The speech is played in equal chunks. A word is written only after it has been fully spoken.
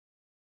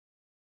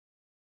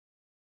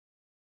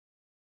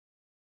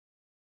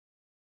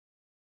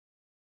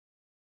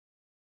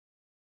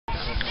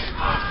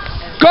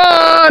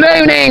Good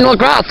evening,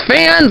 lacrosse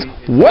fans.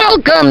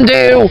 Welcome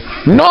to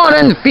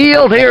Norton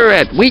Field here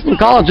at Wheaton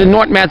College in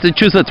Norton,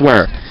 Massachusetts,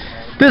 where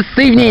this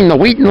evening the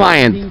Wheaton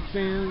Lyons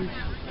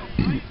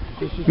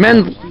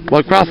men's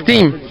lacrosse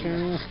team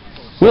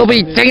will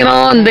be taking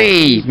on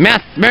the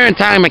Mass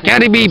Maritime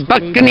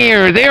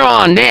Buccaneers here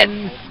on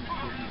this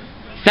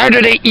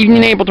Saturday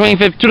evening, April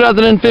 25th,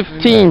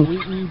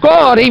 2015.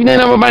 Good evening,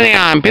 everybody.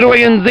 I'm Peter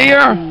Wiggins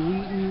here.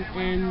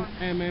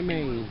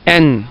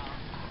 And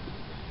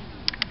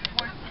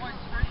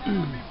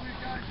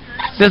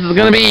this is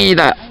going to be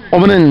the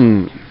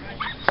opening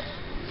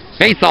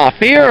face-off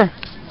here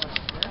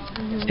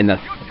in the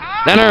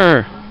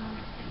center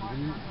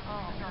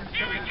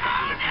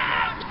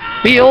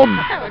field.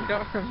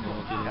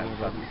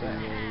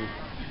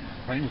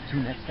 Playing with two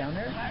nets down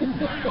there?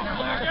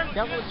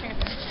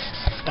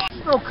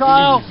 Go,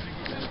 Kyle.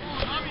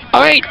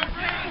 Alright,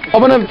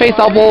 opening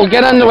face-off will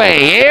get underway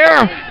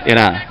here in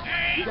a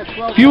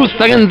few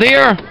seconds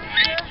here.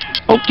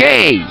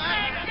 Okay.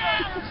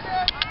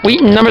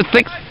 Wheaton, number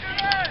 6,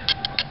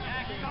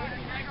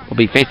 will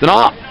be facing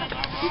off.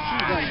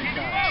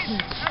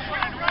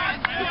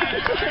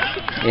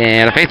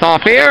 And a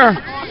face-off here.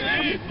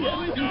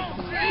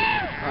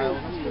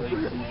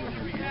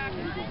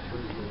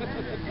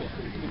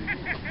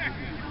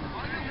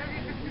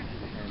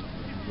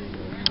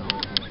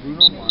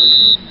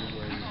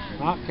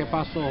 ¿Qué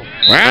pasó?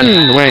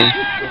 Run away.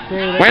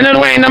 Run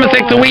away, number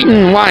 6 to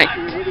Wheaton, white.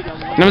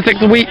 Number 6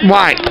 to Wheaton,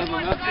 white.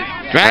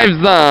 Drives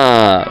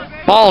the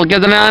ball,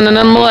 gets it down to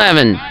number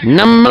 11.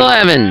 Number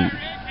 11.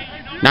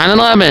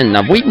 9-11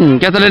 of Wheaton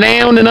gets it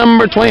down to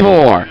number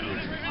 24.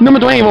 Number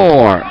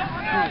 24.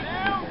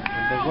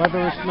 The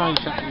weather is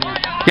nice.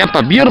 Yep,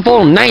 a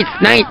beautiful, nice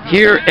night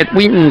here at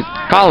Wheaton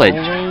College.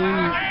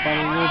 Rain, but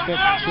a little bit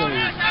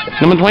chilly.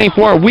 Number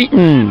 24,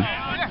 Wheaton.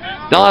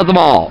 Still has the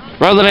ball.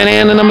 Throws it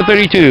in to number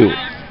 32.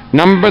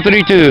 Number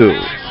 32.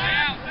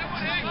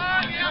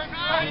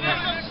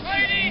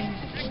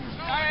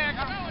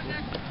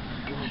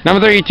 Number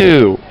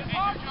 32.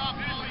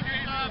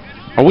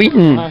 A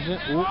Wheaton.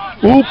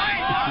 Oop.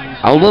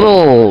 A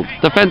little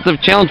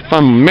defensive challenge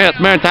from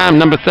Maritime,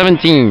 number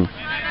 17.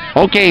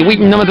 Okay,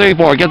 Wheaton, number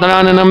 34. Gets it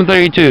on to number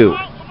 32.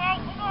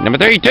 Number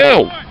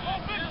 32.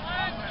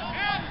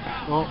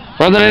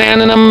 Throws it in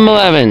to number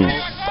 11.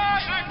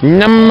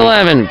 Number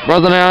 11.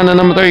 Throws it down to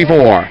number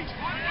 34.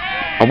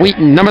 A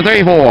Wheaton, number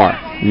 34.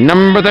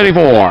 Number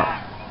 34.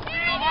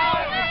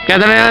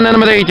 Gets it down to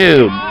number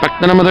 32. Back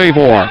to number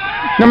 34.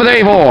 Number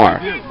 34.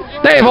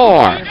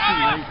 34.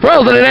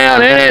 Throws it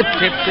down and it's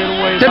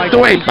tipped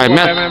away by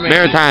Mass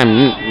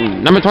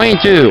Maritime. Number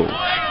 22.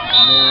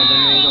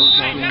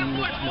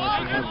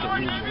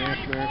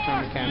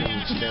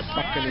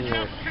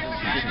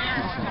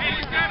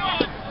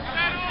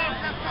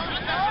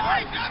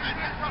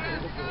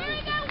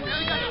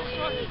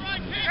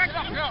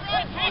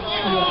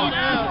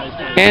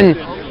 And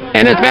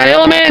it's Matt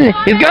Hillman.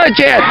 He's got a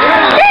chance.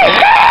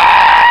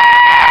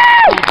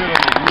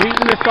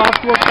 Wheaton is off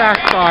to a fast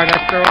start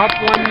after up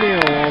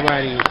 1-0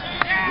 already.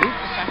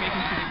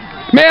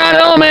 Matt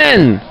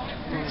Hillman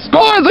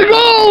scores a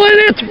goal and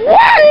it's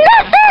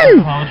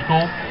 1-0. College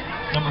goal,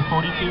 number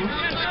 42,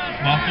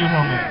 Matthew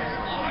Hillman.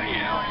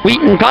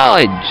 Wheaton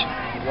College.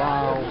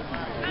 Wow.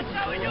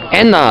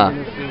 And the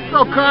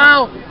Go,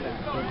 Kyle.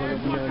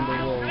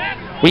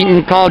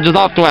 Wheaton College is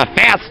off to a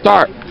fast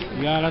start.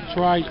 Yeah, that's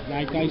right.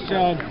 Like I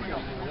said,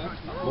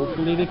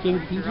 hopefully they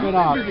can keep it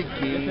up.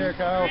 There,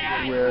 Kyle.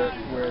 Where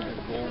the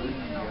goalie.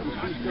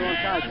 Still on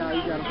side, Kyle.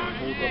 You got to hold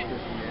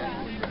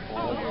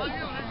up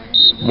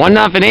this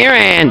 1-0 here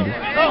and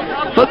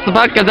puts the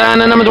bucket down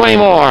to number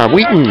 24,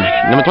 Wheaton.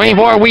 Number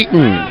 24,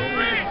 Wheaton.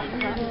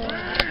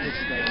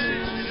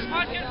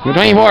 Number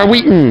 24,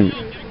 Wheaton.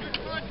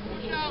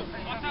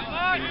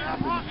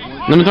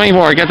 Number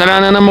 24 gets it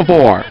down to number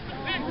 4.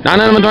 Down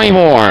to number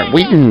 24,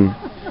 Wheaton.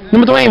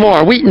 Number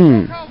 24,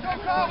 Wheaton.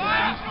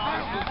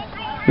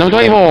 Number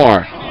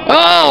 24.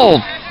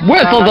 Oh!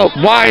 Whistles it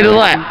wide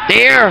left.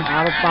 There.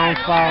 Out of bounds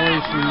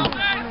violation.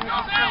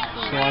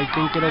 So I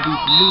think it'll be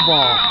blue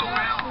ball.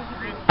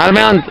 Out of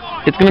bounds.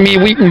 It's going to be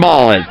Wheaton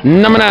ball. It's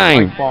number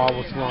 9. Ball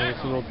was long. It's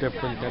a little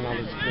different than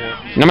other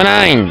sports. Number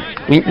 9.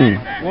 Wheaton.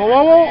 Whoa,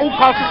 whoa, whoa. Oh,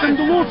 causes him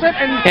to lose it.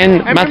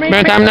 And Mass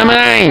Maritime number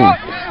 9.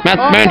 Mass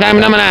Maritime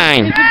number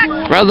 9.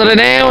 Throws it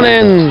down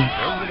and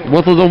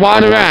whistles it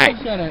wide right.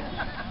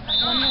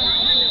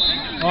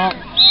 Oh.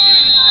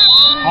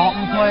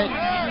 Halton play.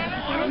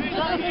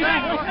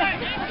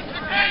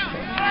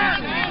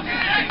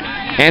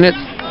 And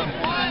it's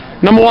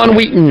number 1,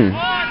 Wheaton.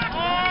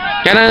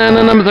 Get on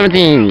to number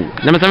 17.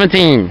 Number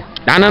 17.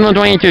 Down to number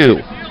 22.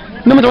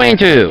 Number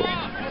 22.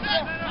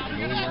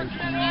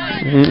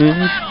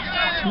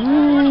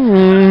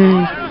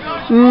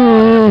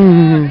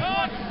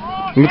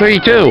 Number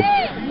 32.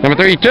 Number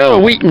 32,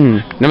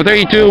 Wheaton. Number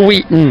 32,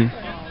 Wheaton.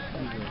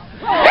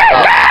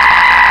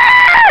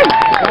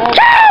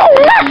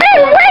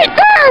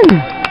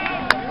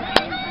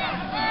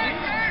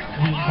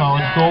 Wheaton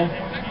College goal,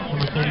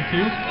 number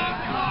 32,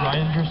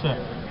 Ryan Brissett.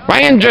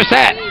 Ranger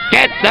set.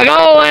 Gets the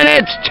goal, and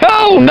it's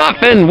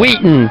 2-0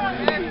 Wheaton.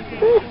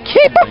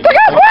 Keep up the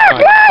good work,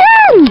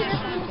 Lions!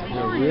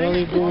 They're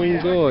really doing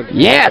good.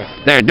 Yes,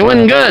 they're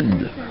doing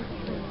good.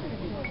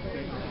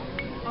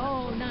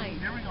 Oh, nice.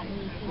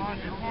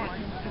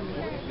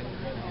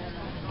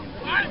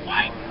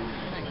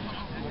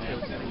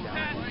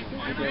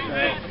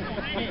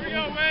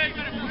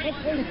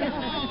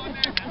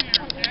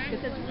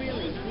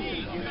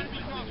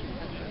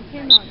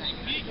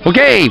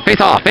 Okay,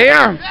 face off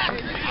here.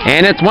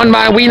 And it's won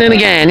by Wheaton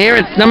again. Here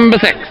it's number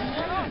 6.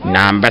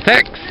 Number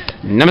 6.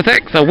 Number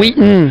 6 of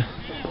Wheaton.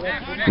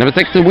 Number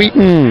 6 of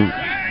Wheaton.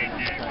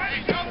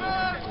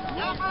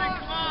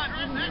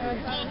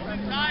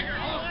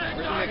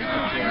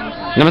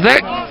 Number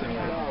 6.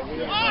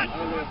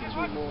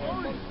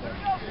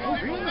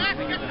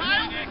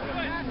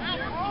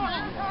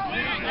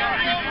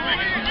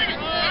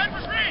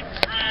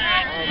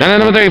 Then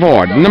number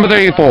 34. Number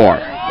 34.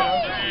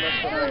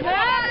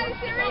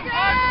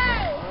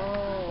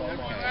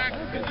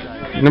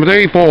 Number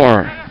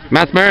 34,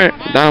 Mass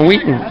Maritime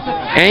Wheaton.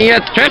 And he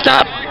gets tripped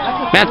up.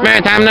 Mass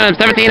Maritime number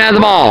 17 has the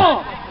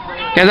ball.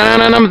 Gets it down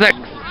to number 6.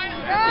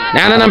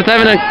 Down to number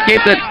 7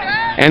 escapes it.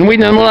 And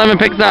Wheaton number 11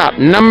 picks it up.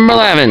 Number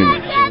 11.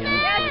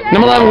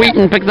 Number 11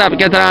 Wheaton picks it up.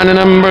 Gets it down to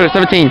number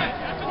 17.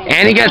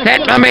 And he gets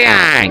hit from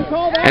behind.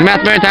 And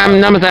Mass Maritime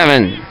number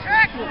 7.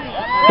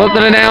 Puts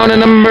it down to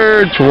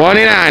number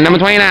 29. Number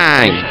 29.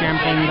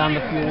 Camping down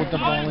the field with the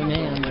ball in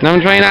hand. Number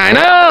 29.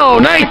 Oh,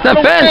 nice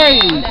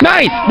defense!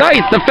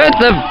 Nice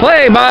defensive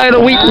play by the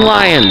Wheaton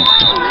Lions.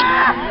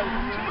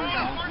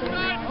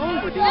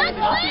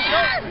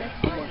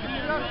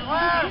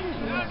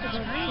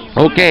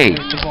 Okay.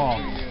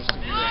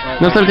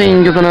 Number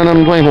 17 gets it on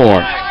number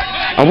 24.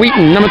 A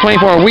Wheaton, number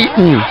 24,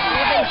 Wheaton.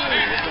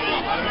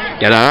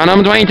 Get it on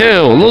number 22.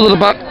 Loses the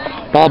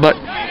ball, but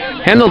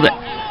handles it.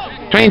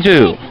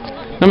 22.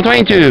 Number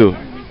 22.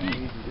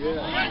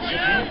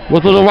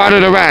 Whistle to wide to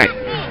the right.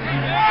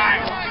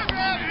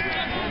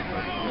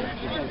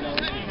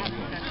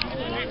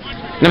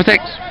 Number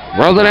 6.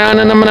 Rolls it down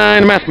to number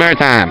 9, Mass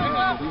Maritime.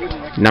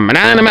 Number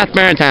 9, Mass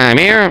Maritime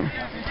here.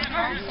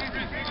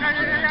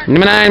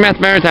 Number 9, Mass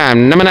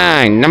Maritime. Number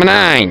 9. Number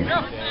 9.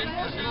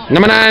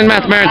 Number 9,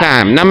 Mass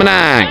Maritime. Number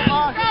 9.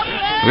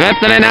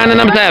 Left it down to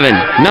number 7.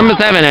 Number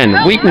 7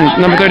 and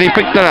Wheaton, number 30,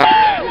 picks it up.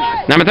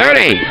 Number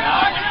 30.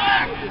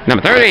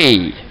 Number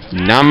 30.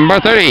 Number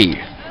 30.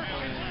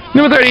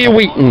 Number 30,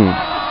 Wheaton.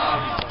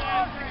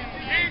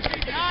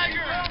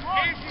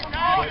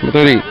 Number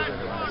 30.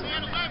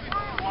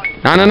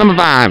 Down to number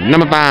 5.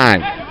 Number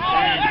 5.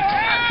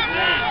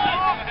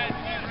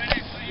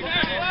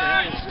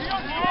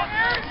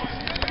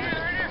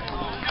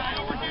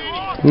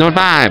 Number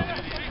 5.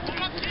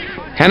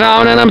 Head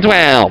on to number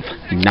 12.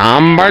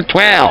 Number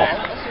 12.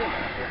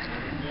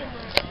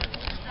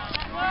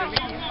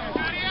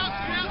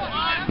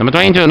 Number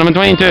 22. Number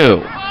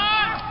 22.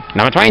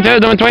 Number 22.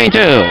 Number 22.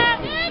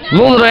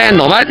 Lose the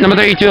handle, but number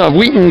 32 of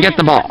Wheaton gets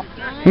the ball.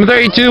 Number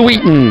 32,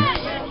 Wheaton.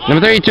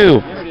 Number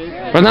 32.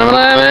 For number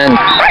 11.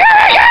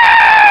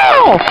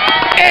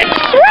 It's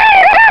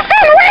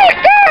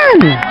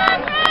Wheaton!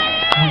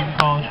 Wheaton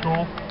College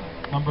goal,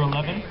 number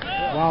 11.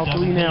 Wow,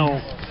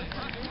 3-0.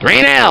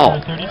 3-0.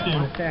 Number 32.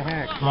 What the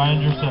heck?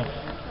 Ranger set.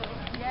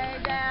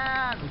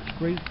 It's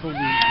great for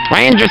Wheaton.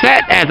 Ranger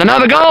set has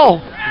another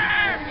goal.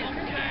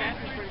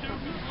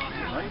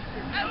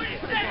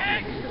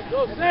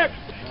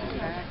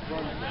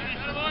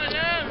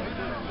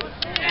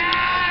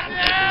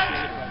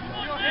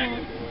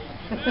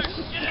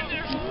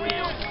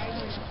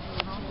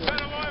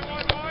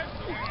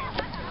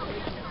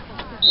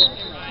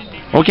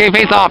 Okay,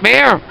 face off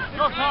here.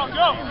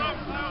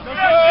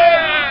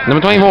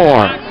 Number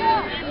 24.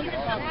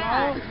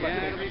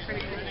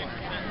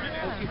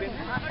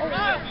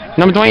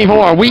 Number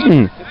 24,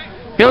 Wheaton.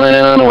 Filling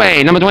it on the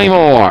way. Number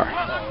 24.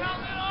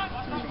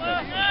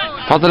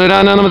 Tosses it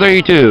down to number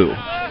 32.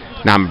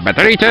 Number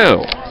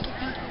 32.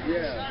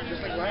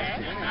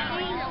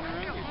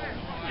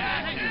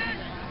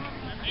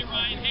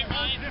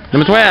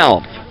 Number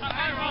 12.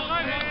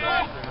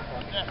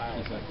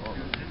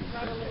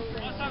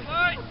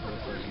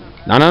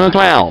 No, number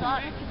 12.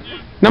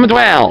 Number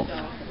 12.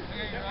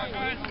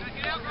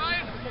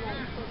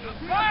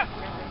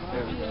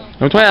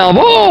 Number 12.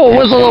 Oh,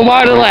 whistle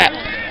wide to the left.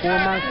 Poor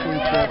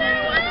marksmanship.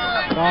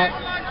 But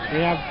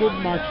they have good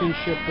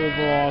marksmanship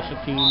overall as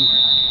a team.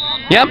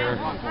 Yep.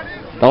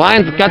 The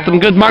Lions got some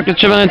good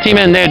marksmanship on the team,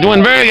 and they're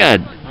doing very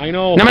good. I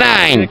know. Number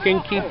 9. They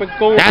can keep it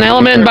going. Down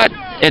Hillman, but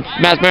it's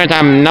Mass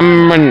Maritime.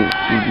 Number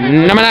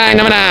 9. Number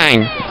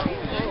 9.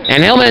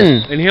 And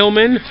Hillman. And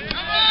Hillman.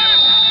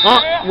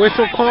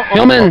 Whistle call.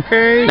 Hillman.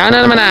 Okay. Down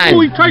to number 9.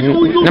 Oh, he tries to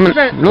lose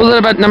it. Lose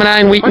it, but number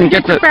 9, Wheaton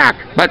gets it back.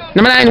 But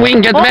number 9,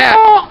 Wheaton gets it back.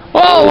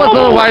 Oh,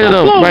 whistle wide to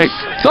the right.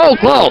 So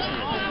close.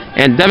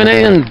 And Devin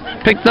Higgins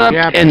picks it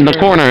up in the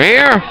corner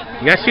here.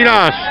 Yes, he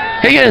does.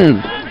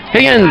 Higgins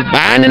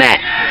behind the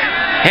net.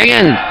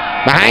 Higgins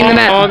behind the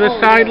net. Oh, the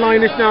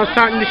sideline is now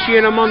starting to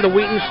cheer them on the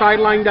Wheaton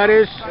sideline, that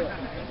is.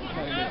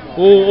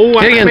 Oh,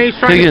 Higgins, Higgins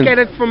trying Higgins. to get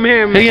it from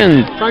him.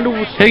 Higgins. Trying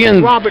to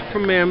Higgins. rob it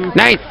from him.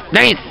 Nice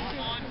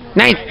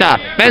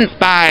defense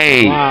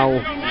by Wow.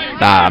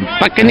 the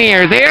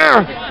Buccaneers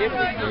there.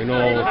 You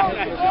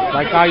know,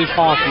 like ice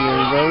hockey,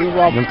 a very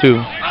rough Number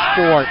 2.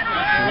 sport.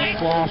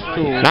 Lacrosse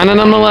too. Down to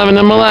number 11,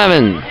 number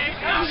 11.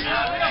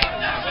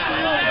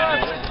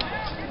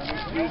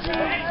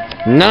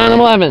 Number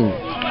 11.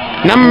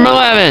 Number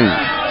 11.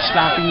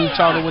 Slapping each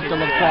other with the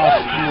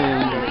lacrosse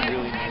move.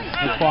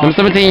 Number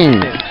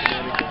 17.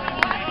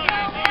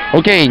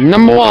 Okay,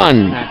 number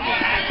 1.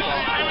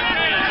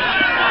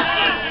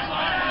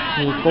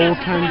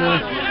 Goaltender.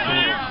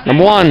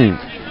 Number 1.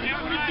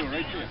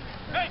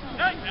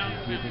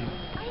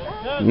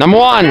 Number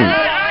 1.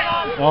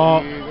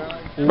 Oh.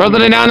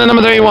 Further down to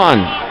number 31.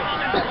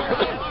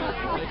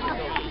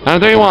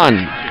 Number 31.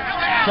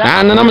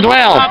 Down to number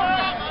 12.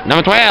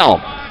 Number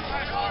 12.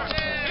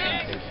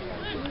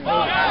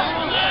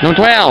 Number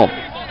 12.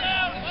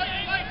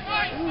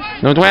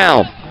 Number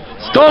 12.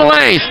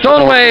 Stole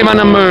away, my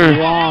number.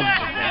 Rob.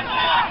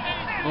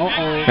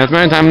 Uh-oh. That's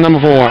Maritime number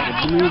 4.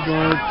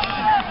 Bluebird.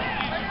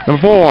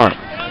 Number 4.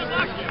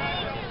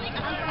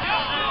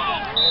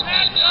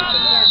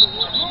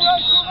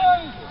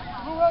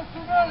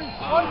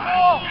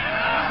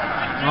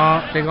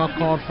 They got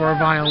called for a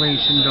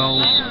violation,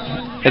 though.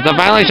 It's a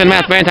violation,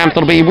 Mass Maritime,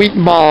 so it'll be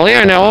Wheaton ball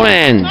here, no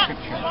end.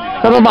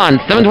 Double bond,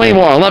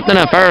 7:24 left in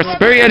the first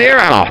period here.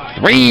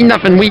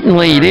 3-0 Wheaton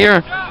lead here.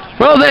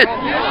 Throws it.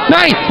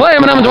 Nice play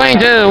with number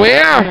 22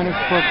 here. Minutes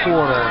per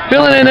quarter.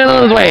 Filling it in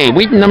on his way.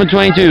 Wheaton number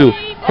 22.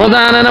 Throws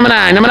down to number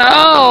 9. Number 9.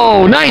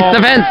 Oh, nice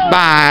defense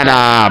by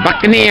the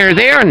Buccaneers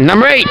here.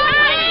 Number 8.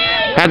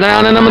 Pass it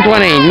down to number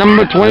 20.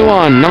 Number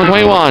 21. Number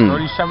 21.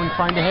 37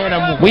 trying to hit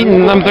him.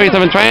 Wheaton number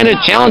 37 trying to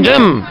challenge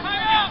him.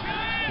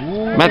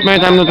 Mass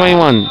Maritime number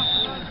 21.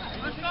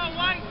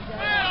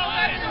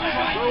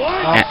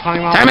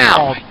 Timeout.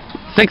 Timeout.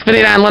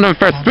 6:59 left in the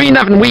first.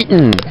 3-0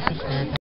 Wheaton.